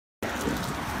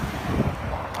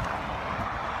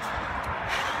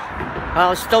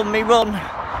I've done my run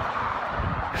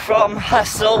from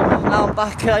Hessle, now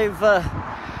back over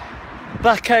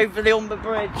the Humber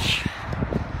Bridge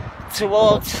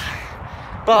towards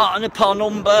Barton Upon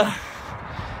Humber.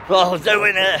 Well,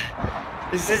 doing it.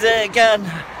 This is it again.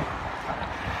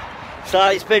 So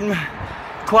it's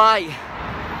quite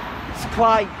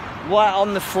wet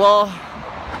on the floor.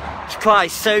 It's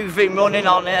quite soothing running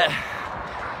on it.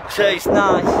 So it's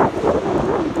nice.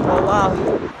 Oh wow.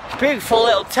 It's a beautiful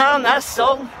little town, that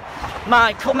son.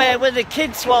 Might come here with the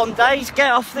kids one day,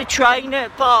 get off the train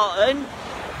at Barton,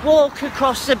 walk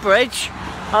across the bridge.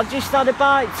 I've just had a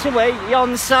bite to eat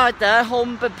on the side there,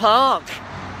 Humber Park.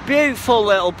 Beautiful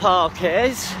little park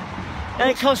it is. And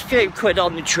it costs a few quid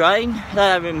on the train,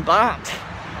 there and back.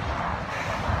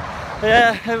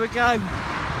 Yeah, here we go.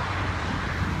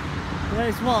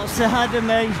 There's what's ahead of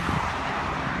me.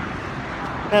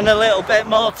 And a little bit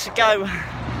more to go.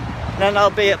 Then I'll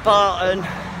be at Barton.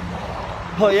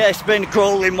 But yeah, it's been a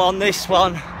grueling one, this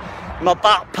one. My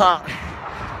backpack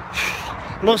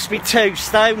must be 2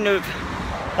 stone of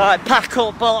like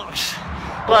pack-up box.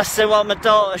 Bless her, what my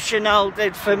daughter Chanel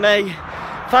did for me.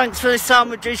 Thanks for the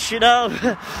sandwiches, Chanel.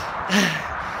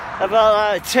 About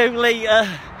like a 2 litre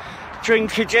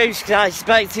drink of juice because I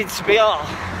expected it to be hot.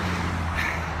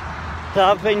 So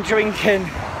I've been drinking.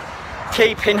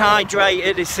 Keeping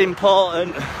hydrated is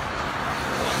important.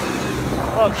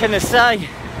 What can I say?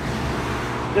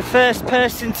 The first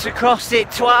person to cross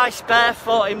it twice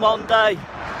barefoot in one day.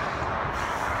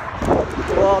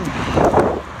 One.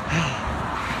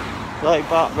 Low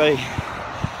battery.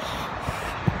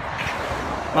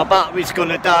 My battery's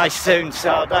gonna die soon, so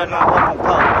I don't know what I've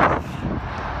got.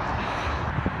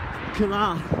 Look at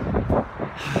that.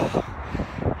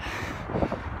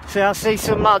 See, I see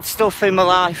some mad stuff in my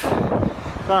life.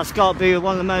 That's got to be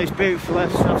one of the most beautiful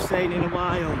lifts I've seen in a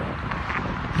while.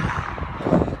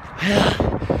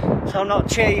 So I'm not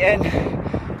cheating.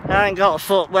 I ain't got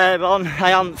footwear on.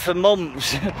 I haven't for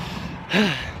months.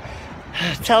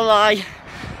 Tell a lie.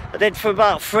 I did for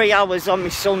about 3 hours on my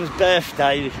son's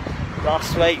birthday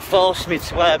last week. Forced me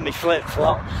to wear my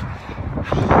flip-flops.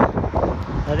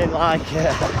 I didn't like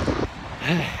it.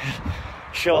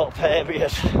 Short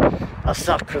period. I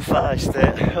sacrificed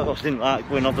it. Oh, I didn't like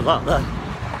going over that then.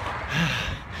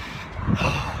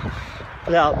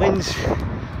 That wind's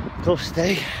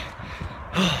dusty.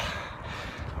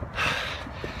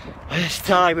 It's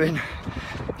tiring.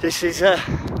 This is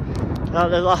like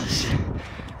the last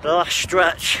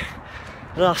stretch,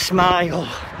 the last mile.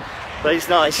 But it's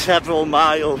like several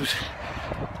miles.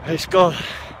 It's good.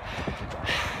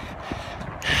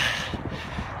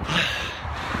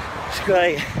 It's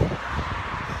great.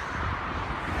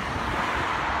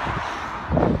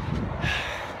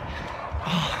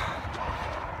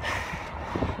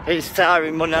 It's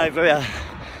tiring running over here.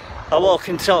 I walk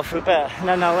and talk for a bit and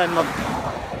then I'll end my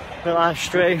live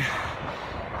stream.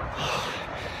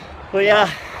 But yeah,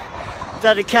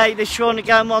 dedicate this one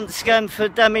again once again for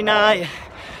Demi night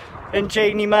and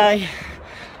Jeanie May.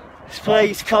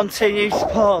 Please continue to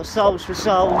support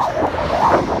Soles4Souls.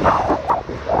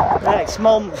 Next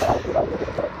month,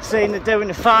 seeing they're doing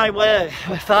a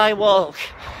firewalk,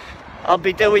 I'll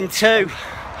be doing 2.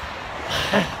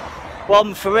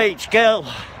 One for each girl.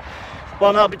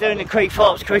 One I'll be doing the Creek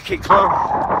Forks Cricket Club.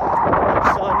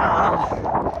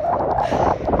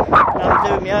 I'm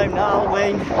doing my own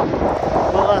Halloween.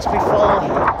 Well, that's before.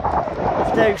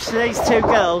 These 2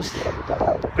 girls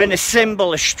have been a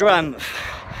symbol of strength.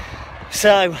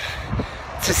 So,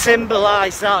 to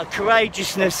symbolise that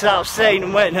courageousness that I've seen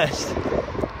and witnessed,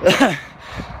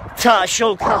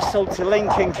 Tattershall Castle to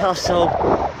Lincoln Castle,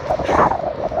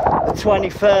 the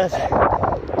 23rd.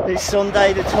 It's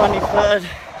Sunday the 23rd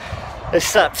of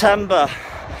September.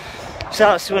 So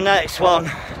that's the next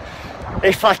one.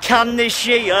 If I can this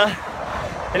year,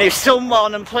 and if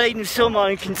someone, I'm pleading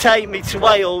someone can take me to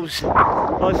Wales,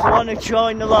 or if you want to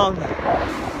join along,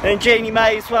 and Jeanie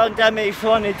May as well and Demi if you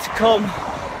wanted to come,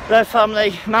 their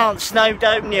family, Mount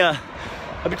Snowdonia,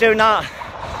 I'll be doing that.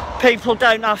 People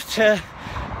don't have to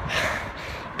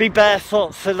be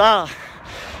barefoot for that.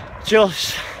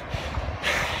 Just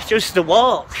the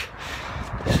walk.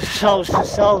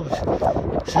 Soles4Souls.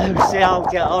 So we'll see how we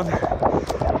get on.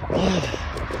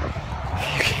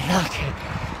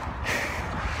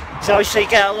 So obviously you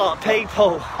get a lot of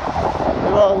people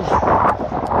who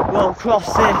will cross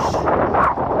this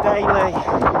daily.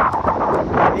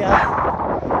 But yeah,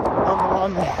 I'm the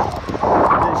one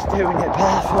that's doing it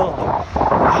barefoot.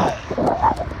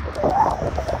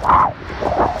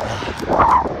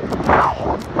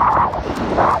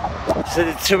 So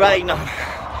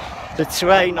the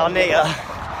terrain on here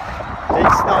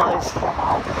it's not as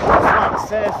flat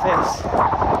surface.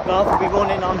 Rather be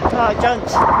running on, I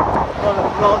don't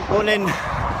running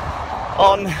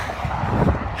on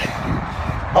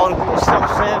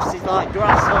soft surfaces like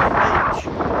grass or beach.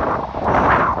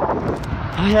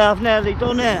 Oh yeah, I've nearly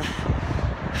done it.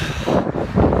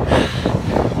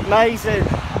 Amazing.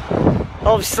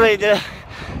 Obviously the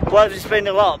weather's been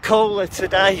a lot cooler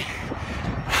today,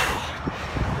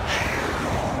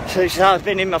 so it's not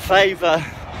been in my favour.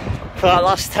 For that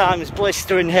last time it was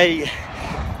blistering heat.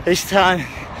 This time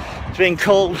it's been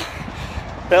cold,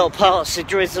 little parts of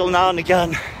drizzle now and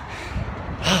again.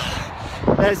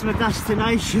 There's my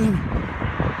destination.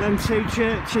 Them two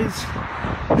churches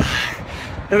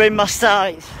are in my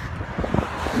sight.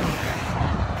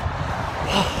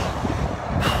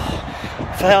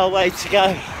 Fair way to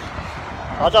go.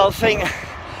 I don't think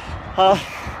I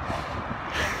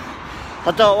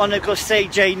don't want to go see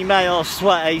Jeanie May or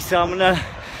Sweaty, so I'm gonna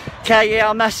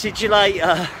I'll message you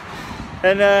later,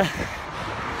 and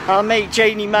I'll meet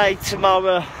Jeanie May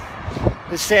tomorrow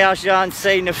and see how she hasn't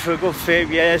seen her for a good few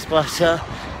years, bless her.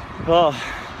 But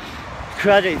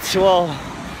credit to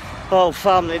all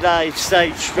family that have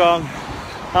stayed strong,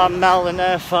 and Mel and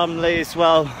her family as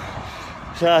well.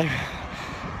 So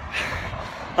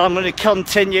I'm going to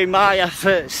continue my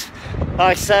efforts. Like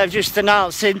I say, I've just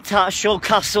announced in Tatchell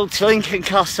Castle to Lincoln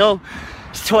Castle,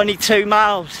 it's 22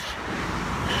 miles.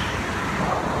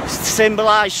 It's to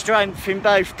symbolise strength in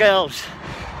both girls.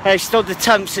 They stood the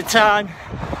test of time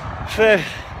for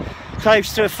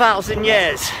close to 1,000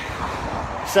 years.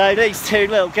 So these two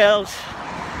little girls,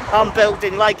 I'm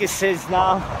building legacies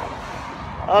now.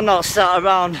 I'm not sat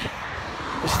around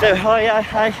just doing, oh yeah,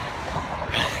 hey.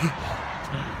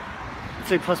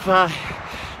 2 past by,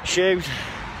 shoes.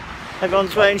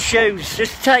 Everyone's wearing shoes.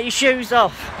 Just take your shoes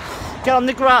off. Get on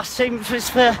the grass, even if it's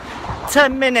for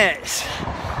 10 minutes.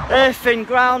 Earthing,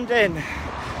 grounding.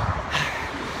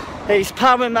 It's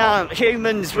paramount.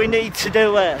 Humans, we need to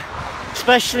do it.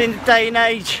 Especially in the day and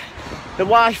age. The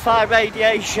Wi-Fi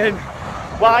radiation.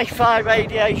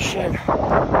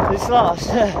 There's lots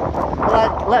of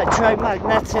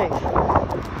electromagnetic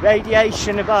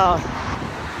radiation about.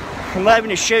 And wearing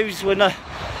the shoes, we're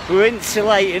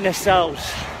insulating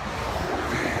ourselves.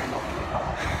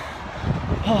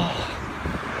 Oh,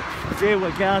 do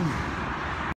again.